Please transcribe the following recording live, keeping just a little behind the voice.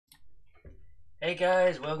Hey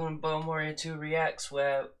guys, welcome to Bone Warrior 2 Reacts,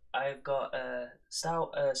 where I've got a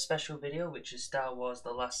special video, which is Star Wars The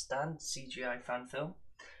Last Stand CGI fan film.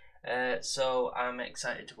 So I'm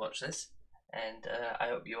excited to watch this, and I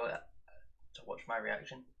hope you are to watch my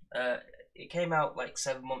reaction. It came out like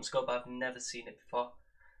 7 months ago, but I've never seen it before.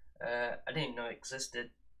 I didn't know it existed.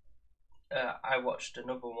 I watched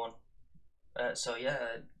another one. So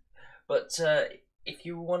yeah, but if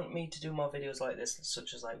you want me to do more videos like this,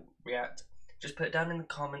 such as like react, just put down in the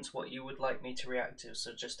comments what you would like me to react to.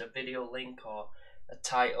 So just a video link or a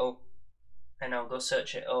title, and I'll go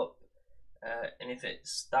search it up. And if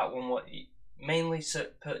it's that one, mainly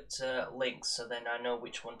put links, so then I know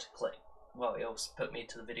which one to click. Well, it'll put me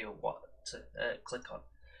to the video what to click on.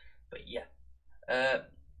 But yeah,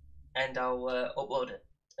 and I'll upload it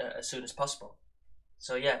as soon as possible.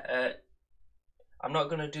 So yeah, I'm not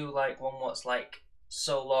gonna do like one what's like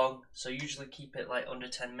so long. So usually keep it like under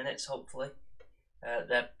 10 minutes, hopefully.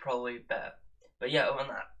 They're probably better. But yeah, other than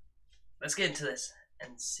that, let's get into this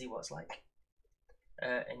and see what it's like.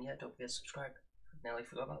 And yeah, don't forget to subscribe. I nearly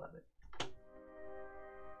forgot about that bit.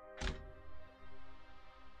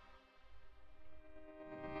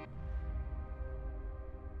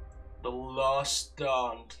 The Last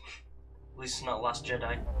Stand. At least it's not Last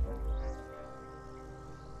Jedi.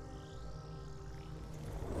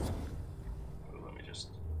 Let me just...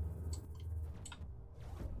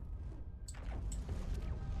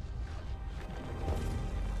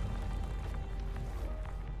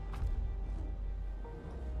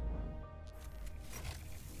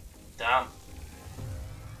 Damn.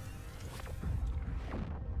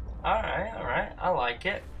 Alright, I like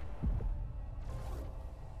it.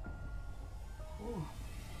 Ooh.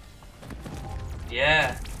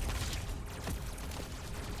 Yeah.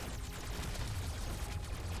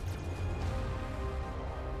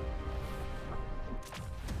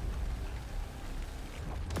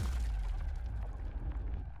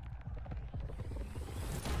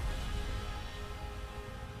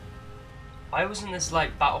 Why wasn't this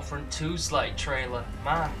like Battlefront 2's like trailer?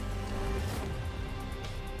 Man.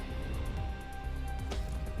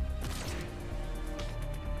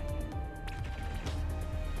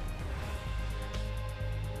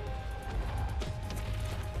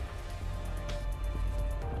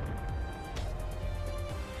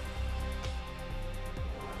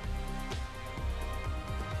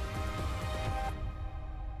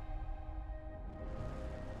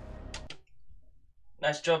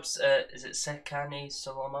 Nice jobs. Is it Sekani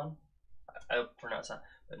Solomon? I'll pronounce that.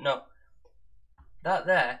 But no, that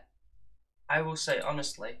there, I will say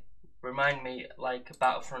honestly, remind me like a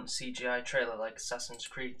Battlefront CGI trailer, like Assassin's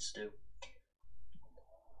Creed do.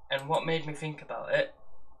 And what made me think about it,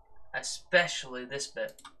 especially this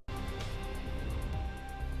bit.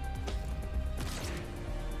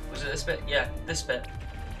 Was it this bit? Yeah, this bit.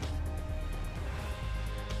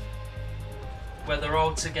 Where they're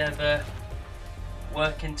all together,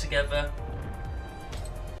 working together.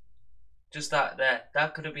 Just that there.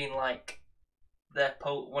 That could have been like their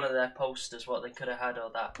one of their posters, what they could have had, or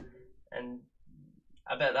that. And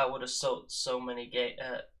I bet that would have sold so many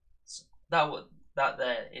that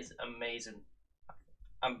there is amazing.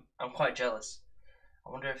 I'm quite jealous.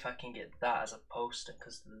 I wonder if I can get that as a poster,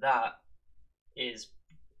 because that is,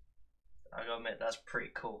 I gotta admit, that's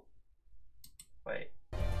pretty cool. Wait,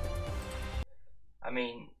 I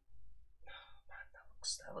mean,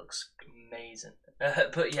 that looks amazing.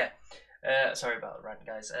 But yeah, sorry about the rant,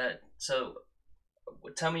 guys. So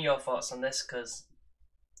tell me your thoughts on this, because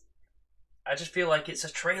I just feel like it's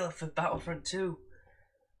a trailer for Battlefront 2.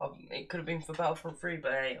 It could have been for Battlefront 3,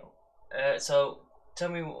 but hey. So tell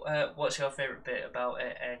me what's your favourite bit about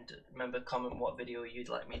it, and remember, comment what video you'd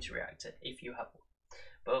like me to react to, if you have one.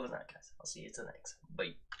 But other than that, guys, I'll see you to the next.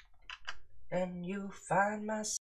 Bye. And you find my